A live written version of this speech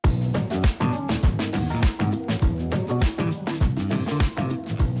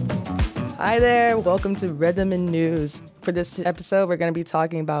Hi there, welcome to Rhythm and News. For this episode, we're going to be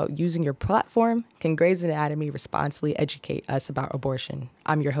talking about using your platform. Can Grey's Anatomy responsibly educate us about abortion?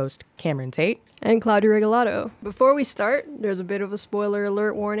 I'm your host, Cameron Tate. And Claudia Regalado. Before we start, there's a bit of a spoiler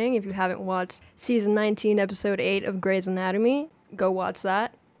alert warning. If you haven't watched season 19, episode 8 of Grey's Anatomy, go watch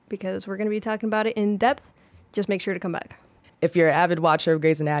that because we're going to be talking about it in depth. Just make sure to come back. If you're an avid watcher of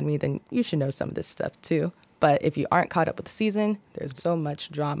Grey's Anatomy, then you should know some of this stuff too. But if you aren't caught up with the season, there's so much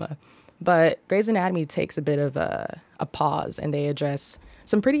drama. But Grey's Anatomy takes a bit of a pause, and they address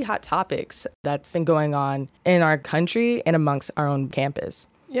some pretty hot topics that's been going on in our country and amongst our own campus.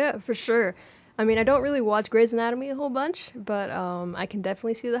 Yeah, for sure. I mean, I don't really watch Grey's Anatomy a whole bunch, but I can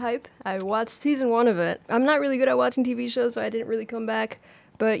definitely see the hype. I watched season 1 of it. I'm not really good at watching TV shows, so I didn't really come back.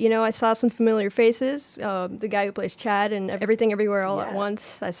 But, you know, I saw some familiar faces. The guy who plays Chad in Everything Everywhere All at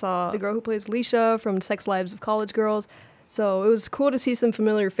Once. I saw the girl who plays Leisha from Sex Lives of College Girls. So it was cool to see some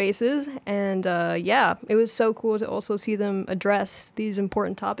familiar faces, and it was so cool to also see them address these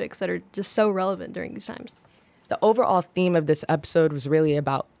important topics that are just so relevant during these times. The overall theme of this episode was really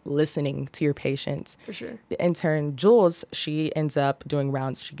about listening to your patients. For sure. The intern, Jules, she ends up doing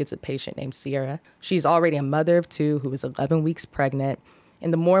rounds. She gets a patient named Sierra. She's already a mother of 2 who is 11 weeks pregnant.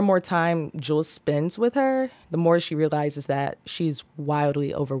 And the more and more time Jules spends with her, the more she realizes that she's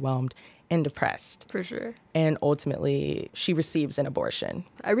wildly overwhelmed and depressed. For sure. And ultimately, she receives an abortion.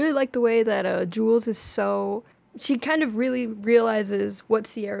 I really like the way that Jules is she kind of really realizes what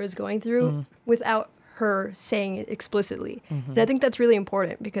Sierra is going through without her saying it explicitly. And I think that's really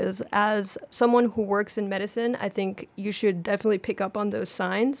important because as someone who works in medicine, I think you should definitely pick up on those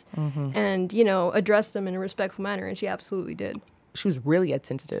signs and, you know, address them in a respectful manner. And she absolutely did. She was really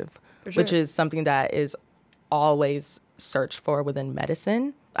attentive, For sure. which is something that is always searched for within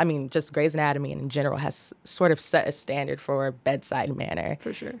medicine. I mean, just Grey's Anatomy in general has sort of set a standard for bedside manner.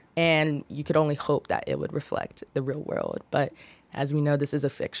 For sure. And you could only hope that it would reflect the real world. But as we know, this is a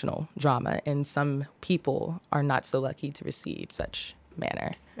fictional drama, and some people are not so lucky to receive such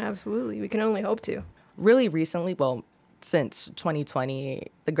manner. Absolutely. We can only hope to. Really recently, since 2020,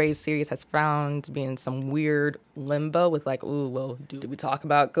 the Grey's series has found to be in some weird limbo with like, do we talk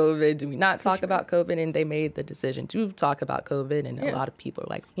about COVID? Do we not talk about COVID? And they made the decision to talk about COVID. And a lot of people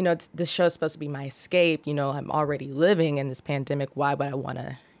are like, you know, this show is supposed to be my escape. You know, I'm already living in this pandemic. Why would I want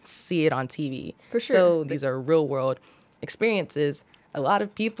to see it on TV? For sure. So these are real world experiences. A lot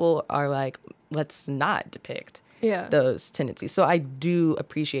of people are like, let's not depict those tendencies. So I do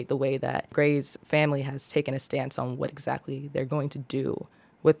appreciate the way that Grey's family has taken a stance on what exactly they're going to do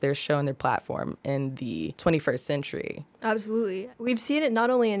with their show and their platform in the 21st century. Absolutely. We've seen it not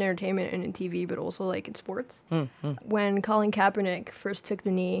only in entertainment and in TV, but also like in sports. When Colin Kaepernick first took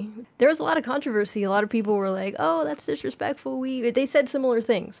the knee, there was a lot of controversy. A lot of people were like, oh, that's disrespectful. They said similar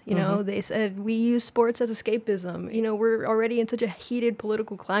things. You know, they said we use sports as escapism. You know, we're already in such a heated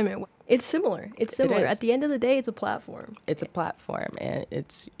political climate. It's similar. It is. At the end of the day, it's a platform. It's a platform, and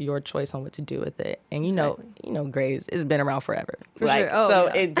it's your choice on what to do with it. And you know, Grey's has been around forever. For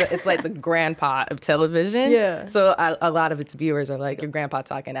sure. It's like the grandpa of television. Yeah. So a lot of its viewers are like, your grandpa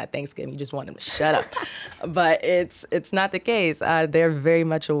talking at Thanksgiving, you just want him to shut up. But it's not the case. They're very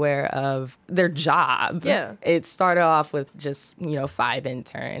much aware of their job. Yeah. It started off with just 5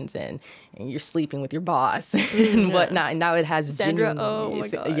 interns and you're sleeping with your boss and whatnot. And now it has Sandra, genuinely, oh my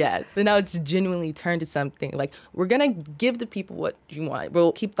God. yes. So now it's genuinely turned to something like, we're going to give the people what you want.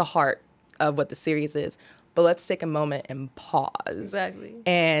 We'll keep the heart of what the series is, but let's take a moment and pause. Exactly.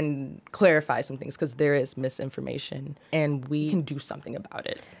 And clarify some things because there is misinformation and we can do something about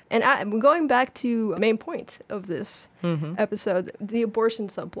it. And I'm going back to the main point of this episode, the abortion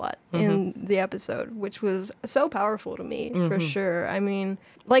subplot in the episode, which was so powerful to me, for sure. I mean,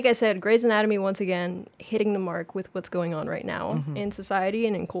 like I said, Grey's Anatomy, once again, hitting the mark with what's going on right now in society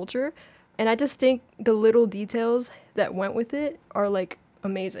and in culture. And I just think the little details that went with it are, like,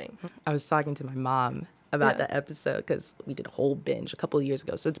 amazing. I was talking to my mom about that episode because we did a whole binge a couple of years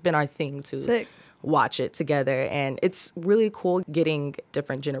ago. So it's been our thing to watch it together. And it's really cool getting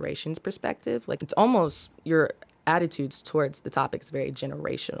different generations' perspective. Like, it's almost your attitudes towards the topic is very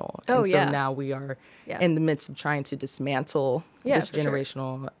generational. Oh, and so now we are in the midst of trying to dismantle this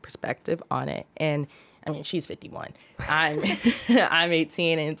generational perspective on it. And I mean, she's 51. I'm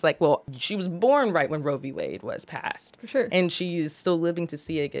 18, and it's like, well, she was born right when Roe v. Wade was passed. For sure. And she's still living to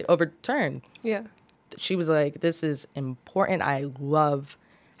see it get overturned. Yeah. She was like, this is important. I love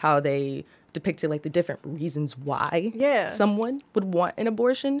how they depicted like the different reasons why someone would want an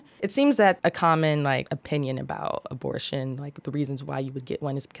abortion. It seems that a common like opinion about abortion, like the reasons why you would get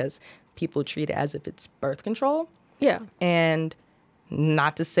one is because people treat it as if it's birth control. Yeah. And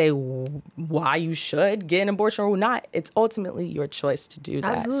Not to say why you should get an abortion or not. It's ultimately your choice to do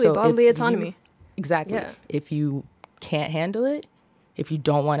that. Absolutely, So bodily if autonomy. Exactly. Yeah. If you can't handle it, if you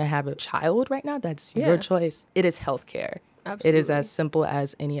don't want to have a child right now, that's your choice. It is healthcare. Absolutely. It is as simple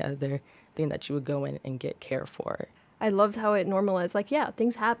as any other thing that you would go in and get care for. I loved how it normalized, like, yeah,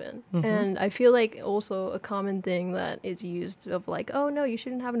 things happen. And I feel like also a common thing that is used of like, oh, no, you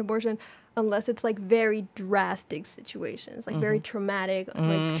shouldn't have an abortion unless it's like very drastic situations, like very traumatic,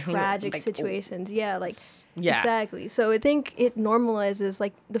 like tragic Like, situations. Yeah, like, yeah. exactly. So I think it normalizes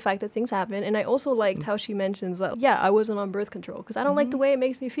like the fact that things happen. And I also liked how she mentions that, yeah, I wasn't on birth control because I don't like the way it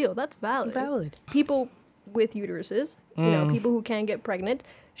makes me feel. That's valid. Valid. People with uteruses, you know, people who can get pregnant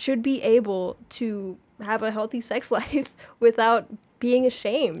should be able to have a healthy sex life without being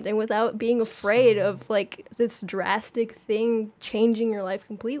ashamed and without being afraid of like this drastic thing changing your life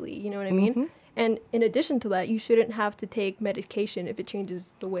completely. You know what I mean? And in addition to that, you shouldn't have to take medication if it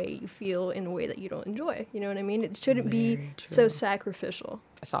changes the way you feel in a way that you don't enjoy. You know what I mean? It shouldn't be so sacrificial.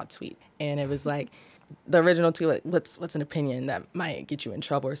 I saw a tweet and it was like, the original tweet, like, what's an opinion that might get you in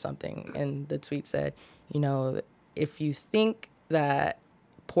trouble or something? And the tweet said, you know, if you think that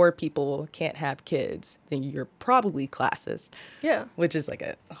poor people can't have kids, then you're probably classist. Yeah. Which is like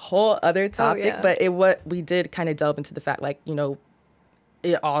a whole other topic. yeah. But what we did kind of delve into the fact, like, you know,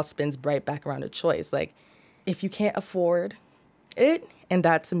 it all spins right back around a choice. Like, if you can't afford it and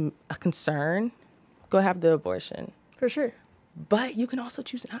that's a concern, go have the abortion. For sure. But you can also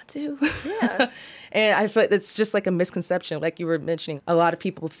choose not to. Yeah. And I feel like it's just like a misconception. Like you were mentioning, a lot of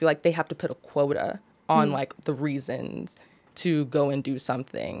people feel like they have to put a quota on like the reasons to go and do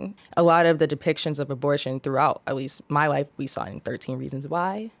something. A lot of the depictions of abortion throughout, at least my life, we saw it in 13 Reasons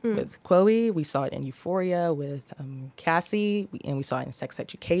Why with Chloe. We saw it in Euphoria with Cassie, and we saw it in Sex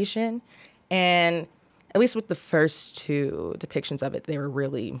Education. And at least with the first two depictions of it, they were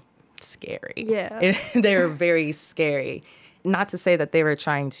really scary. Yeah. They were very scary. Not to say that they were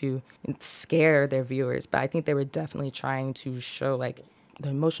trying to scare their viewers, but I think they were definitely trying to show like the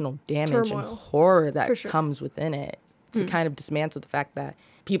emotional damage Turmoil. and horror that For sure. comes within it, to kind of dismantle the fact that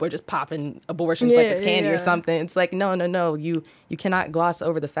people are just popping abortions like it's candy or something. It's like, no. You cannot gloss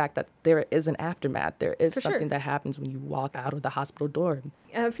over the fact that there is an aftermath. There is For something sure. that happens when you walk out of the hospital door.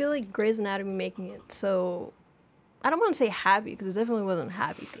 I feel like Grey's Anatomy making it so, I don't want to say happy because it definitely wasn't a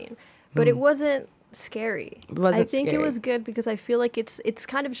happy scene, but it wasn't scary. It wasn't I think scary. it was good because I feel like it's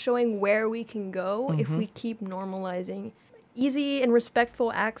kind of showing where we can go if we keep normalizing easy and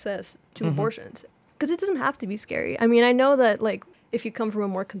respectful access to abortions. Because it doesn't have to be scary. I mean, I know that like if you come from a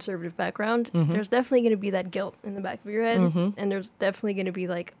more conservative background, there's definitely going to be that guilt in the back of your head, and there's definitely going to be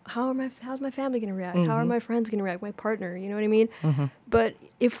like, how's my family going to react? How are my friends going to react? My partner, you know what I mean? But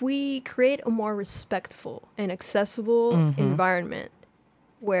if we create a more respectful and accessible environment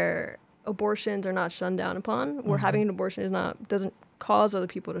where abortions are not shunned down upon, where having an abortion doesn't cause other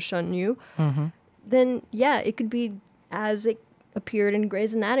people to shun you, then yeah, it could be as it appeared in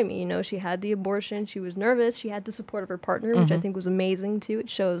Grey's Anatomy. You know, she had the abortion, she was nervous, she had the support of her partner, which I think was amazing too. It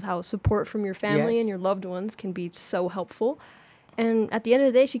shows how support from your family and your loved ones can be so helpful. And at the end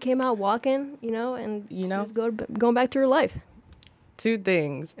of the day, she came out walking, you know, and she was going back to her life. Two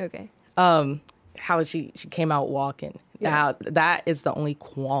things. Okay. How she came out walking. Yeah. Now, that is the only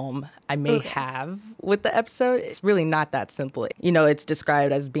qualm I may have with the episode. It's really not that simple. You know, it's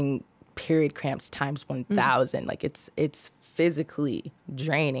described as being period cramps times 1,000. Like it's physically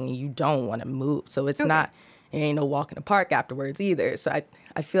draining and you don't want to move. So it's not, it ain't no walk in the park afterwards either. So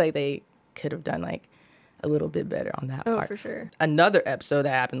I feel like they could have done like a little bit better on that part. For sure. Another episode that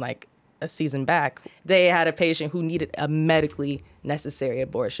happened like a season back, they had a patient who needed a medically necessary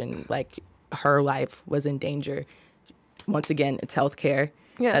abortion. Like her life was in danger. Once again, it's healthcare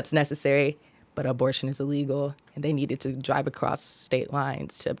that's necessary, but abortion is illegal, and they needed to drive across state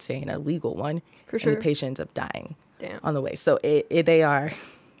lines to obtain a legal one. For sure. And the patient ends up dying Damn. on the way. So they are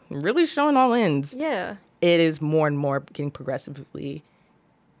really showing all ends. Yeah. It is more and more getting progressively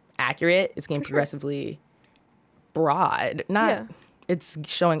accurate. It's getting progressively broad. It's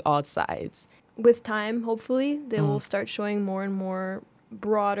showing all sides. With time, hopefully, they will start showing more and more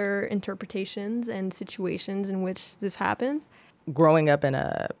broader interpretations and situations in which this happens. Growing up in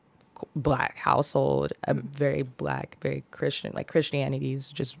a Black household, a very Black, very Christian, like Christianity is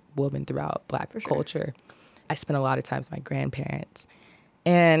just woven throughout Black culture. I spent a lot of time with my grandparents.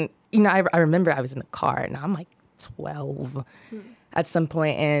 And, you know, I remember I was in the car and I'm like 12 at some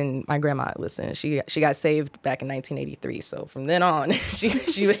point, and my grandma, listen, she got saved back in 1983. So from then on,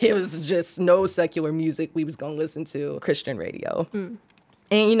 it was just no secular music. We was going to listen to Christian radio.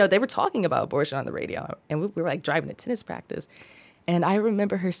 And, you know, they were talking about abortion on the radio, and we were like driving to tennis practice. And I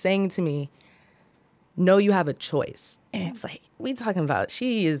remember her saying to me, no, you have a choice. And it's like, we talking about,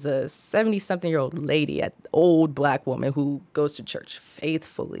 she is a 70-something-year-old lady, an old Black woman who goes to church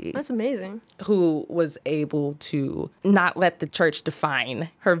faithfully. That's amazing. Who was able to not let the church define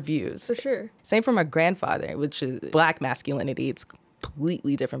her views. For sure. Same for my grandfather, which is Black masculinity. It's a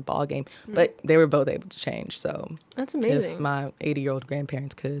completely different ballgame. But they were both able to change. So that's amazing. If my 80-year-old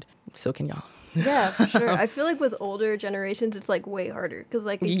grandparents could, so can y'all. Yeah, for sure. I feel like with older generations, it's like way harder because,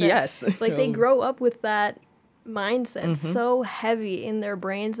 like you said, yes, like they grow up with that mindset so heavy in their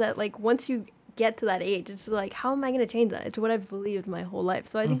brains that, like, once you get to that age, it's like, how am I going to change that? It's what I've believed my whole life.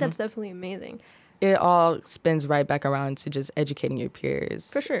 So I think that's definitely amazing. It all spins right back around to just educating your peers.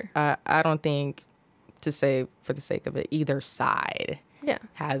 For sure. I don't think, to say for the sake of it, either side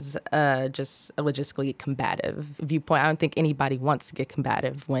has just a logistically combative viewpoint. I don't think anybody wants to get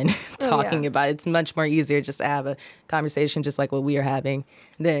combative when talking about it. It's much more easier just to have a conversation just like what we are having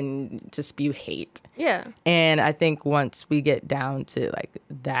than to spew hate. Yeah. And I think once we get down to like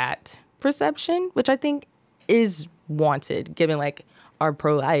that perception, which I think is wanted, given like our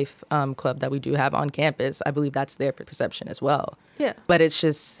pro-life club that we do have on campus, I believe that's their perception as well. Yeah. But it's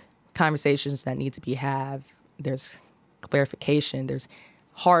just conversations that need to be had. There's clarification. There's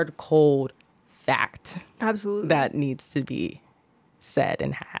hard, cold fact. Absolutely. That needs to be said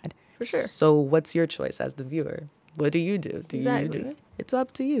and had. For sure. So what's your choice as the viewer? What do you do? Do you do it? It's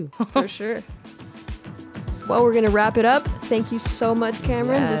up to you. For sure. Well, we're going to wrap it up. Thank you so much,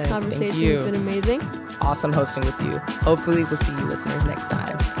 Cameron. This conversation has been amazing. Awesome hosting with you. Hopefully we'll see you listeners next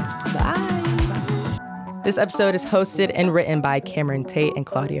time. Bye. This episode is hosted and written by Cameron Tate and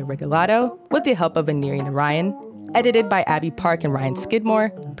Claudia Regalado with the help of Aniri Narayan. Edited by Abby Park and Ryan Skidmore.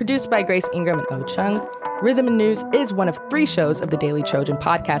 Produced by Grace Ingram and Oh Chung. Rhythm and News is one of 3 shows of the Daily Trojan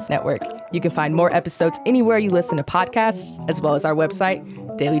Podcast Network. You can find more episodes anywhere you listen to podcasts, as well as our website,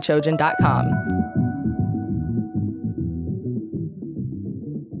 dailytrojan.com.